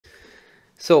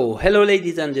Hello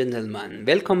ladies and gentlemen,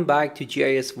 welcome back to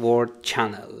GIS World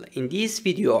channel. In this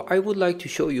video, I would like to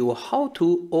show you how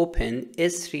to open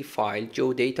Esri file,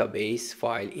 GeoDatabase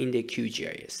file in the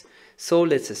QGIS. So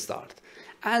let's start.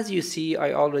 As you see,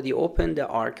 I already opened the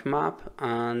ArcMap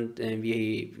and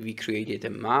we created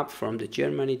a map from the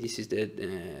Germany. This is the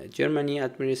Germany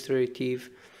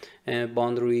administrative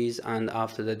boundaries, and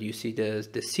after that you see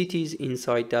the cities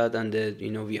inside that, and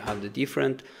we have the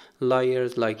different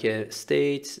layers like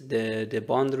states, the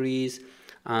boundaries,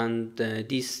 and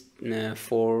these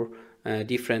four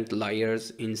different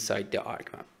layers inside the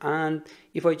ArcMap. And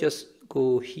if I just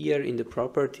go here in the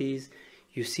properties,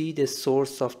 you see the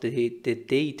source of the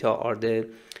data or the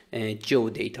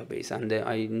GeoDatabase, and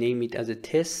I name it as a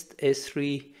test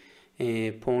Esri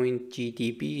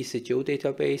 .gdb is a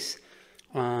GeoDatabase.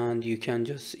 And you can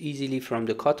just easily from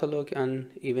the catalog, and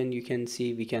even you can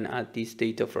see we can add this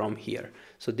data from here.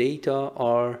 So data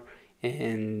are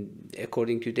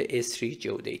according to the Esri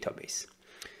GeoDatabase.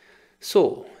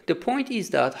 So the point is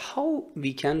that how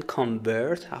we can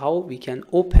convert, how we can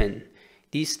open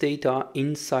this data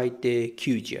inside the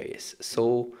QGIS.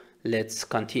 So let's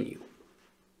continue.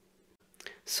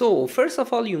 So first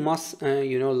of all, you must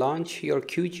launch your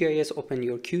QGIS, open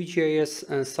your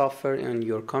QGIS software on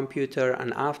your computer,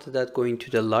 and after that go into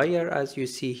the layer. As you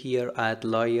see here, add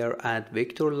layer, add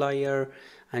vector layer,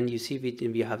 and you see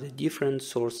we have the different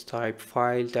source type,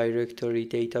 file, directory,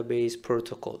 database,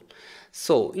 protocol.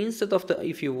 So instead of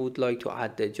if you would like to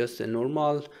add just a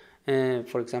normal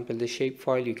for example the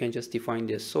shapefile, you can just define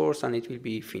the source and it will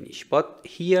be finished. But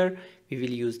here we will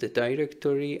use the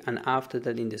directory, and after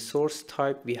that in the source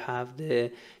type we have the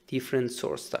different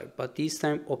source type, but this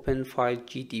time open file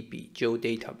GDB,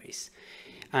 GeoDatabase.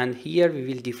 And here we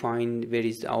will define where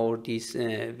is our this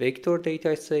vector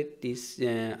data set. This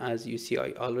as you see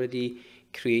I already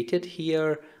created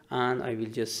here, and I will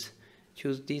just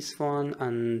choose this one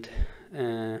and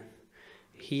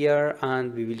here,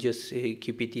 and we will just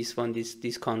keep it this one,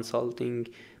 this consulting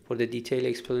for the detailed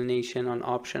explanation on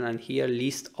option, and here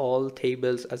list all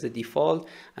tables as a default.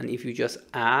 And if you just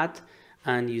add,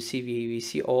 and you see we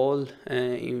see all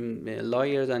in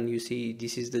layers, and you see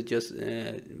this is the just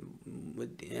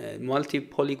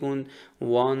multi-polygon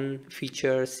 1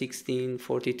 feature, 16,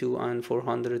 42 and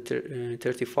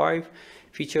 435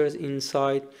 features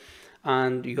inside.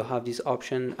 And you have this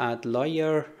option add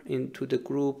layer into the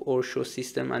group or show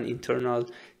system and internal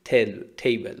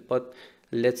table. But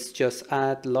let's just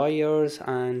add layers,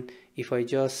 and if I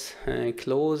just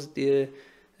close the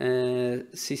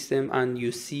system, and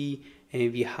you see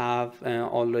we have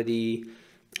already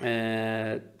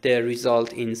the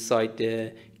result inside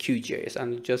the QGIS.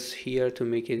 And just here to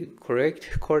make it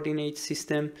correct coordinate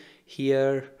system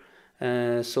here,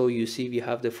 so you see we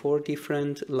have the 4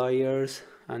 different layers,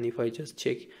 and if I just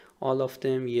check all of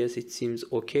them, yes, it seems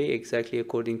okay, exactly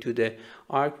according to the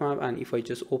ArcMap. And if I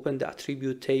just open the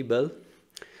attribute table,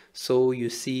 so you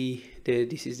see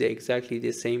this is exactly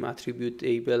the same attribute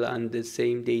table and the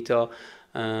same data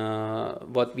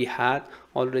what we had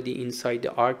already inside the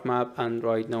ArcMap and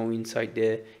right now inside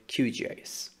the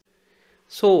QGIS.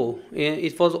 So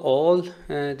it was all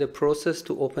the process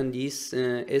to open this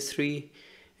Esri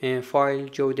file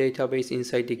GeoDatabase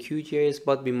inside the QGIS,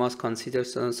 but we must consider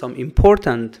some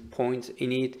important points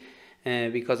in it.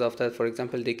 Because of that, for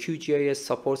example, the QGIS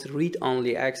supports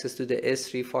read-only access to the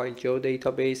Esri file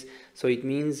GeoDatabase. So it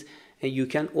means you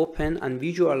can open and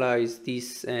visualize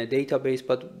this database,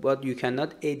 but you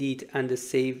cannot edit and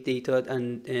save data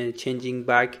and changing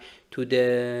back to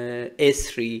the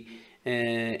Esri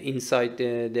inside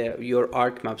your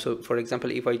ArcMap. So for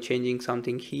example, if I changing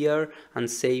something here and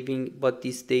saving, but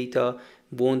this data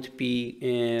won't be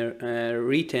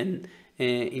written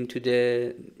into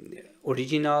the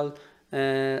original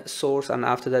source, and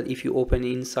after that if you open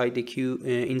inside the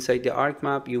inside the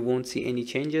ArcMap, you won't see any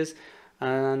changes.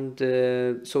 And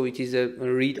so it is a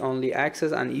read-only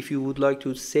access. And if you would like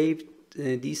to save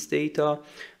this data,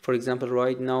 for example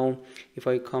right now if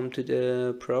I come to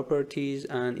the properties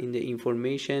and in the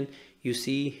information, you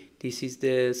see this is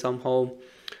the somehow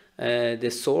the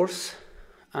source.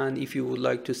 And if you would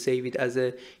like to save it as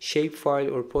a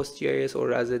shapefile or PostGIS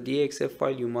or as a DXF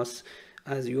file, you must,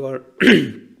 as you are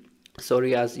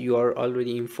sorry, as you are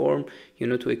already informed,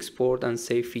 to export and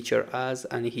save feature as,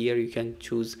 and here you can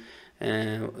choose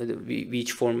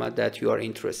which format that you are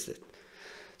interested.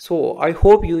 So I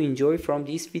hope you enjoy from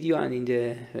this video, and in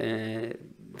the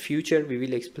future we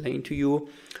will explain to you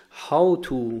how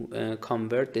to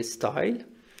convert the style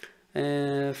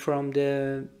from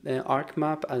the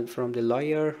ArcMap and from the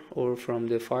layer or from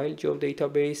the file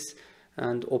GeoDatabase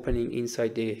and opening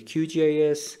inside the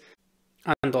QGIS.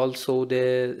 and also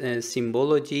the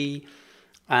symbology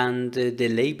and the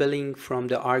labeling from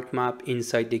the ArcMap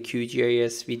inside the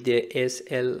QGIS with the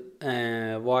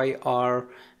SLYR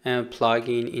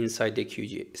plugin inside the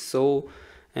QGIS. So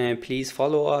please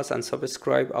follow us and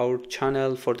subscribe our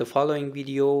channel for the following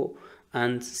video,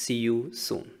 and see you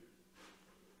soon.